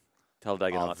Bobby,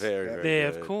 Talladega Oh, Nights. very, very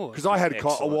Yeah, good. of course. Because I had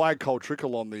Excellent. Cole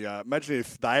Trickle on the. Imagine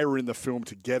if they were in the film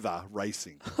together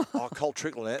racing. Oh, Cole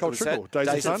Trickle. Cole was Trickle, that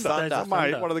Days of Thunder. Days of Mate,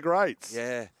 Thunder. one of the greats.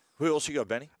 Yeah. Who else you got,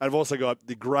 Benny? And I've also got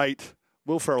the great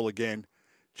Will Ferrell again,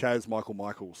 Chaz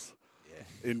Michaels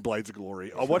in Blades of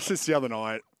Glory. I watched this the other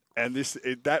night, and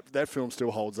that film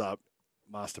still holds up.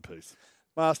 Masterpiece.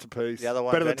 The other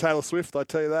one, Better than Benny? Taylor Swift, I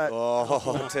tell you that. Oh,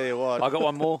 I'll tell you what. I got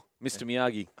one more. Mr.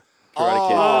 Miyagi.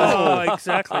 Karate Oh,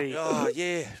 exactly. Oh,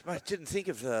 yeah. Mate, didn't think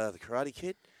of the Karate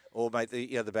Kid. Or, mate,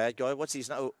 the bad guy. What's his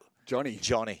name? Oh, Johnny.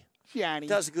 Johnny.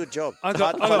 Does a good job. I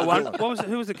got Hard to play one. the villain.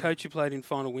 Who was the coach you played in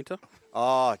Final Winter?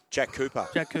 Oh, Jack Cooper.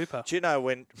 Jack Cooper. Do you know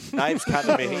when names come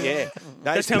to me? Yeah.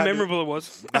 That's how memorable it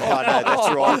was. Oh, no,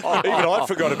 that's right. Even I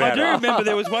forgot about I do it. remember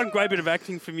there was one great bit of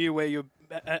acting from you where you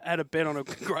had a bet on a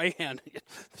greyhound.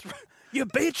 You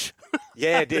bitch!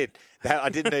 Yeah, I did. I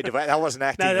didn't need to. That wasn't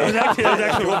acting. No, that was actually- that was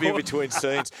actually brought me in wrong. between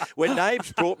scenes. When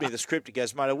Nabes brought me the script, he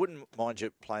goes, mate, I wouldn't mind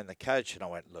you playing the coach. And I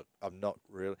went, look, I'm not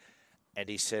really. And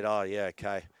he said, oh, yeah,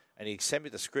 okay. And he sent me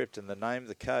the script, and the name of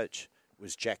the coach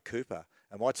was Jack Cooper.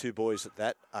 And my 2 boys at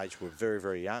that age were very,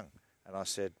 very young. And I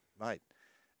said, mate,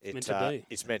 meant to be.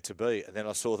 it's meant to be. And then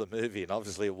I saw the movie, and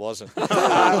obviously it wasn't. We'll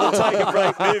take a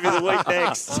break. Movie of the week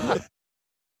next.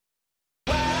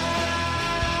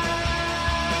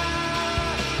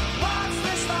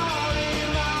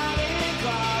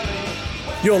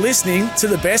 You're listening to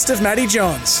the best of Matty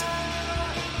Johns.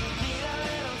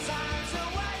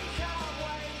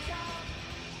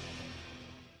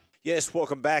 Yes,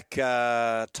 welcome back.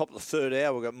 Top of the 3rd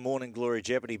hour, we've got Morning Glory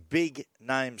Jeopardy. Big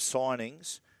name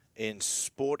signings in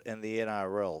sport and the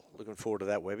NRL. Looking forward to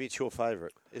that, Webby. It's your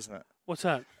favourite, isn't it? What's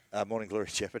that? Morning Glory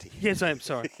Jeopardy. Yes, I am.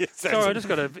 Sorry. Yes, Sorry, I just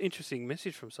got an interesting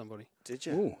message from somebody. Did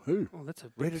you? Oh, who? Oh, that's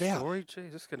a Read big it out. story.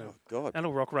 Jeez, that's going to... God.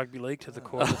 That'll rock rugby league to the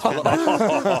core.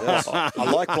 Yes. I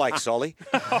like Blake Solly.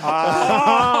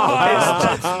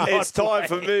 It's time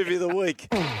for Movie of the Week.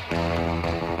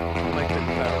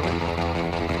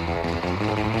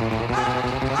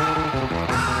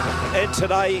 And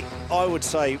today, I would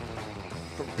say,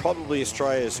 probably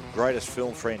Australia's greatest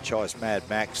film franchise, Mad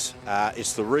Max.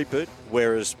 It's the reboot,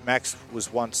 whereas Max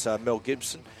was once Mel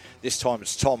Gibson. This time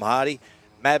it's Tom Hardy.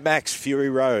 Mad Max Fury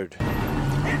Road. He looked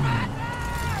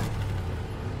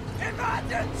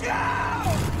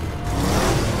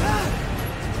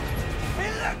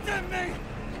at me!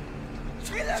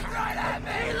 He looked right at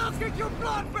me! Look at your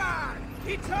blood bag!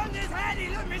 He turned his head, he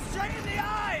looked me straight in the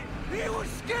eye! He was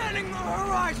scanning the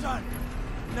horizon!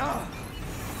 No!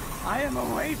 I am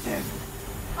awaited!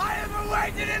 I am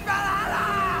awaited in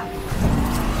Valhalla!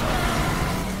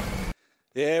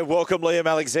 Yeah, welcome Liam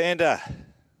Alexander.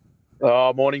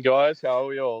 Morning, guys. How are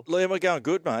we all? Liam, we're going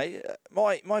good, mate.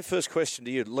 My first question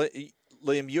to you,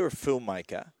 Liam, you're a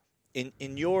filmmaker.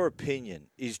 In your opinion,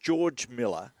 is George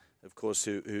Miller, of course,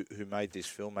 who made this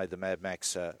film, made the Mad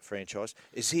Max franchise,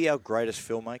 is he our greatest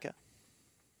filmmaker?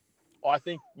 I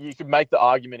think you could make the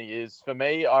argument he is. For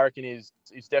me, I reckon he's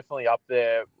definitely up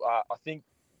there. I think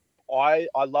I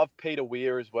love Peter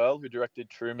Weir as well, who directed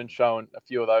Truman Show and a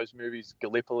few of those movies,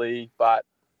 Gallipoli. But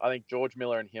I think George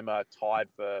Miller and him are tied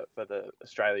for the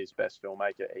Australia's best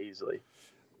filmmaker easily.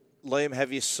 Liam,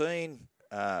 have you seen?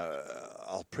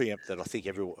 I'll preempt that. I think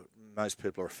most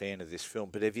people are a fan of this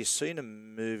film, but have you seen a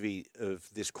movie of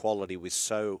this quality with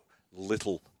so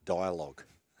little dialogue?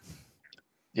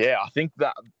 Yeah, I think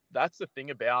that's the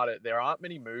thing about it. There aren't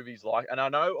many movies like, and I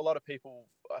know a lot of people,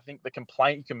 I think the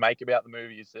complaint you can make about the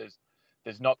movie is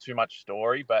there's not too much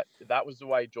story, but that was the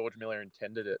way George Miller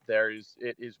intended it.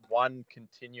 It is one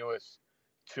continuous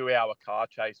 2-hour car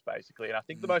chase, basically. And I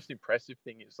think the most impressive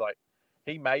thing is, like,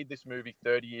 he made this movie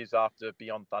 30 years after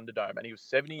Beyond Thunderdome, and he was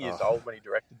 70 years old when he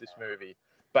directed this movie.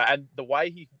 And the way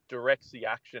he directs the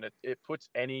action, it puts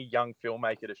any young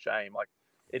filmmaker to shame. Like,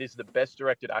 it is the best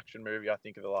directed action movie, I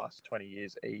think, of the last 20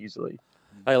 years, easily.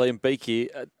 Hey, Liam Beaky,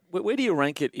 where do you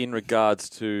rank it in regards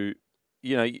to,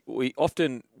 we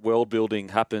often world building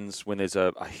happens when there's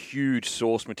a huge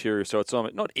source material, so it's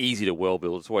not easy to world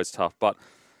build. It's always tough, but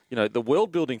the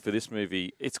world building for this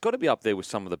movie, it's got to be up there with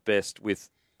some of the best, with,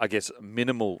 I guess,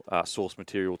 minimal source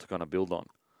material to kind of build on.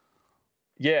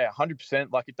 Yeah,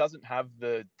 100%. Like, it doesn't have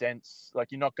the dense,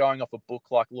 like, you're not going off a book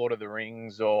like Lord of the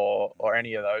Rings or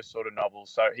any of those sort of novels.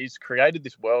 So he's created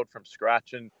this world from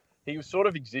scratch, and he was sort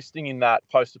of existing in that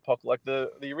post-apocalyptic,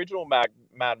 like the original Mad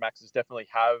Maxes definitely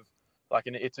have, like,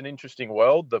 it's an interesting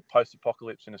world, the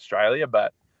post-apocalypse in Australia,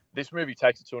 but this movie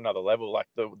takes it to another level. Like,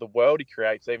 the world he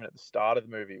creates, even at the start of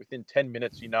the movie, within 10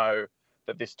 minutes,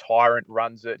 that this tyrant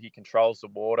runs it, he controls the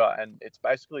water, and it's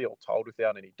basically all told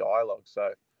without any dialogue.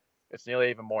 So it's nearly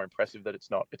even more impressive that it's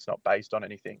not based on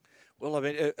anything. Well, I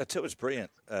mean, I tell you what's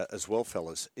brilliant as well,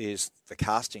 fellas, is the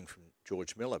casting from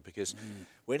George Miller, because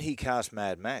when he cast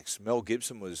Mad Max, Mel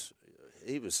Gibson was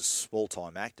a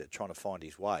small-time actor trying to find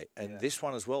his way. And this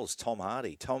one as well is Tom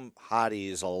Hardy. Tom Hardy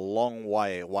is a long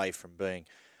way away from being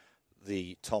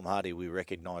the Tom Hardy we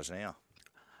recognise now.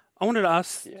 I wanted to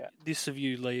ask this of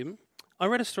you, Liam. I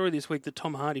read a story this week that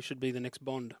Tom Hardy should be the next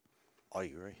Bond. I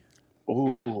agree.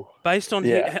 Ooh. Based on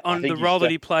the role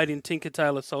that he played in Tinker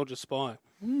Tailor Soldier Spy.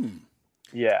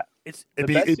 Yeah.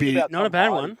 It'd be not a bad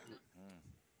one.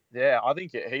 Yeah, I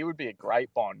think he would be a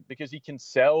great Bond because he can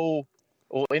sell...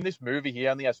 Well, in this movie, he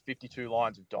only has 52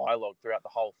 lines of dialogue throughout the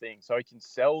whole thing. So he can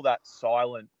sell that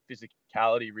silent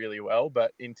physicality really well.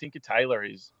 But in Tinker Tailor,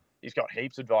 he's got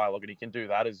heaps of dialogue, and he can do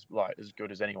that as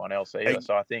good as anyone else either.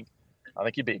 So I think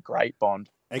he'd be a great Bond.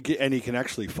 And he can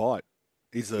actually fight.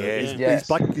 He's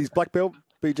black belt,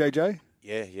 BJJ.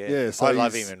 Yeah. So I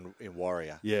love him in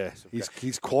Warrior. Yeah,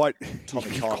 he's quite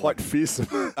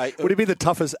fearsome. Would he be the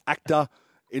toughest actor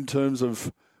in terms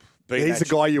of? He's the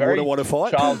guy you wouldn't want to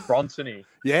fight. Charles Bronson-y.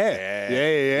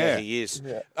 Yeah, he is.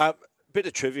 Yeah. Bit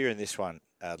of trivia in this one,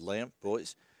 Liam,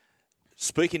 boys.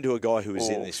 Speaking to a guy who was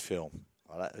in this film,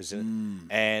 who's in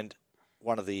it, and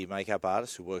one of the makeup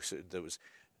artists who works, there was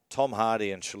Tom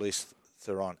Hardy and Charlize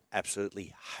Theron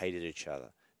absolutely hated each other.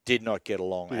 Did not get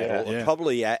along at all. It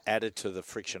probably added to the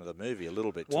friction of the movie a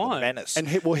little bit. To the menace. And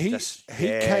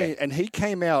he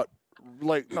came out.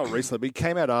 Like, not recently, but he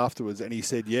came out afterwards and he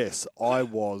said, yes, I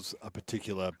was a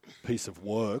particular piece of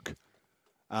work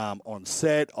on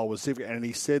set. And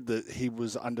he said that he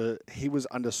was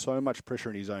under so much pressure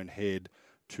in his own head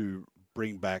to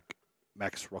bring back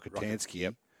Max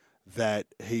Rokitansky that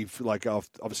he, like,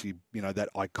 obviously, you know, that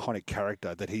iconic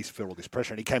character, that he's felt all this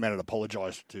pressure. And he came out and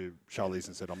apologised to Charlize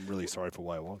and said, I'm really sorry for the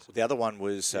way I was. The other one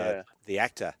was the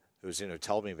actor who was in who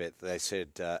told me about it. They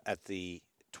said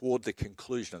toward the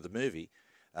conclusion of the movie,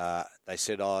 they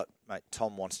said, "Oh, mate,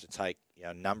 Tom wants to take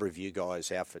a number of you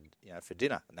guys out for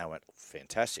dinner," and they went,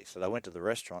 "Fantastic!" So they went to the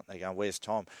restaurant. They go, "Where's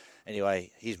Tom?"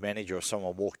 Anyway, his manager or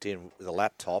someone walked in with a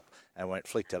laptop and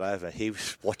flicked it over. He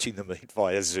was watching them eat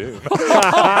via Zoom.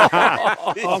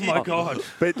 Oh my God!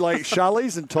 But like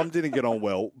Charlize and Tom didn't get on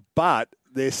well, but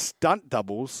their stunt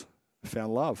doubles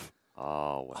found love.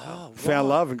 Oh, wow. Found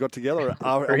love and got together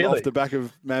off the back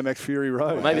of Mad Max Fury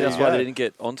Road. Well, maybe that's why they didn't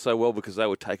get on so well, because they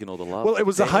were taking all the love. Well, it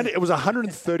was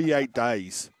 138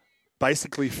 days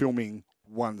basically filming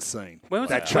one scene. Where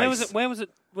was it? Where was it?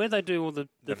 Where they do all the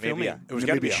filming? It was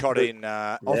going to be shot in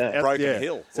Broken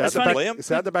Hill.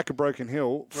 It's out the back of Broken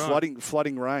Hill,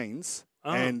 flooding rains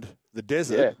and the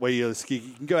desert, where you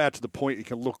can go out to the point. You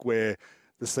can look where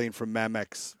the scene from Mad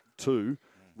Max 2,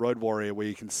 Road Warrior, where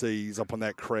you can see he's up on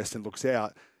that crest and looks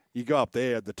out. You go up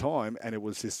there at the time, and it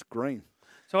was just green.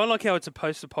 So I like how it's a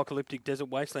post-apocalyptic desert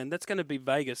wasteland. That's going to be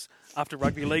Vegas after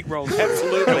rugby league rolls.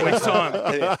 Absolutely. Next time.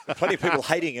 Yeah. Plenty of people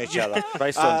hating each other.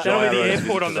 Based on that'll be the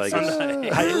airport on the Sunday.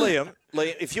 Hey, Liam,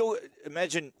 if you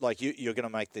imagine you're going to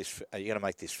make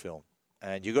this, film,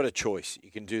 and you've got a choice. You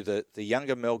can do the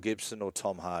younger Mel Gibson or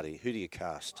Tom Hardy. Who do you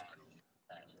cast?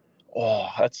 Oh,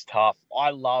 that's tough.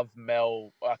 I love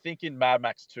Mel. I think in Mad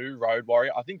Max 2, Road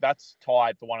Warrior, I think that's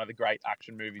tied for one of the great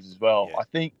action movies as well. Yeah. I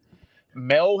think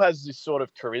Mel has this sort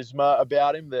of charisma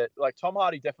about him that, like, Tom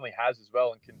Hardy definitely has as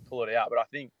well and can pull it out. But I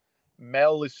think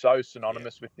Mel is so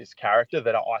synonymous with this character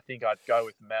that I think I'd go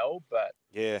with Mel. But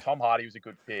Tom Hardy was a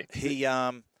good pick. He,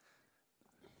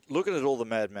 looking at all the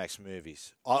Mad Max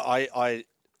movies, I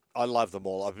love them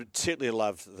all. I particularly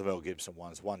love the Mel Gibson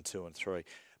ones, 1, 2, and 3.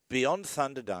 Beyond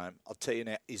Thunderdome, I'll tell you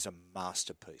now, is a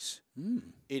masterpiece.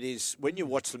 It is, when you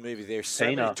watch the movie, there's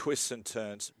so many twists and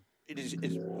turns.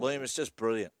 Liam, it's just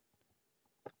brilliant.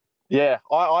 Yeah,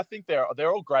 I think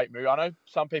they're all great movies. I know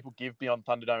some people give Beyond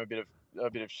Thunderdome a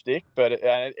bit of shtick, but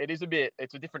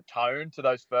it's a different tone to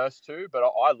those first two. But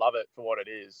I love it for what it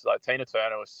is. Like, Tina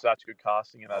Turner was such good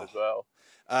casting in that as well.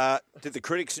 Did the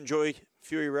critics enjoy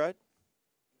Fury Road?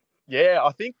 Yeah,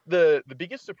 I think the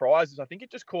biggest surprise is I think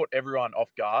it just caught everyone off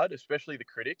guard, especially the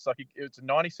critics. Like, it's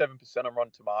 97% on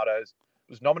Rotten Tomatoes.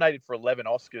 It was nominated for 11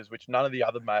 Oscars, which none of the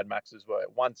other Mad Maxes were.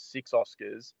 It won 6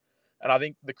 Oscars. And I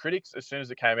think the critics, as soon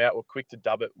as it came out, were quick to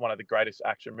dub it one of the greatest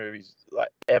action movies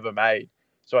ever made.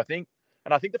 So I think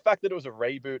the fact that it was a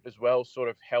reboot as well sort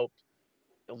of helped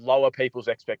lower people's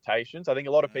expectations. I think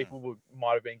a lot of people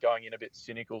might have been going in a bit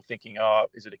cynical, thinking, "Oh,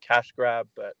 is it a cash grab?"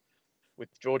 But with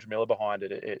George Miller behind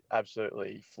it, it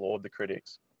absolutely floored the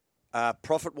critics.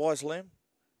 Profit-wise, Liam,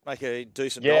 make a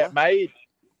decent dollar? Yeah,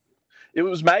 it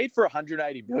was made for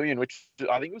 $180 million, which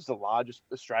I think was the largest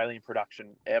Australian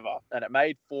production ever, and it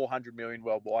made $400 million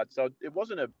worldwide. So it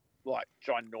wasn't a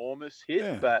ginormous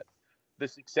hit, but the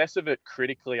success of it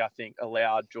critically, I think,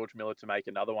 allowed George Miller to make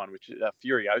another one, which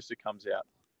Furiosa comes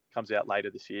out later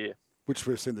this year. Which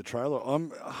we've seen the trailer.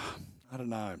 I don't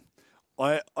know.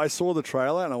 I saw the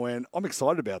trailer and I went, I'm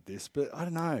excited about this, but I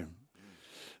don't know.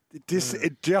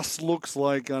 It just looks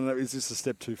like, I don't know, is this a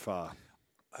step too far?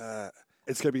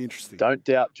 It's going to be interesting. Don't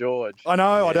doubt George. I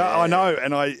know, I know,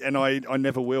 and I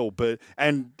never will. But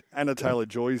and Anna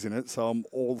Taylor-Joy's in it, so I'm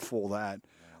all for that.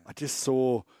 I just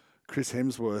saw Chris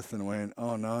Hemsworth and went,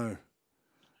 oh no,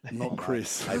 not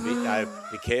Chris.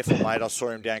 Be careful, mate. I saw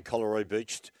him down Collaroy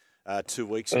Beach 2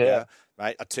 weeks ago,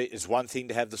 mate. I tell you, it's one thing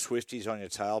to have the Swifties on your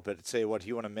tail, but I tell you what,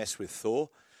 you want to mess with Thor.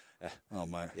 Oh,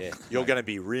 mate. Yeah, you're going to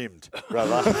be rimmed,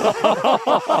 brother.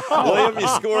 Liam, you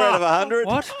score out of 100.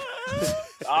 What?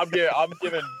 I'm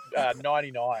giving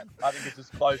 99. I think it's as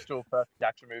close to a perfect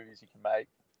action movie as you can make.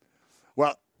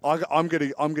 Well, I'm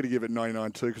gonna give it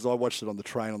 99 too, because I watched it on the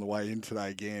train on the way in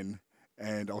today again,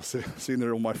 and I was sitting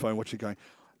there on my phone watching, going,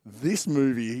 this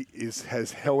movie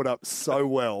has held up so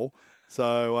well.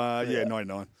 So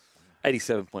 99.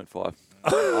 87.5.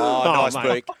 Oh, nice,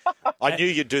 Beak. I knew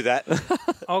you'd do that.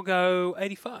 I'll go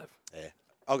 85. Yeah,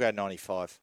 I'll go 95.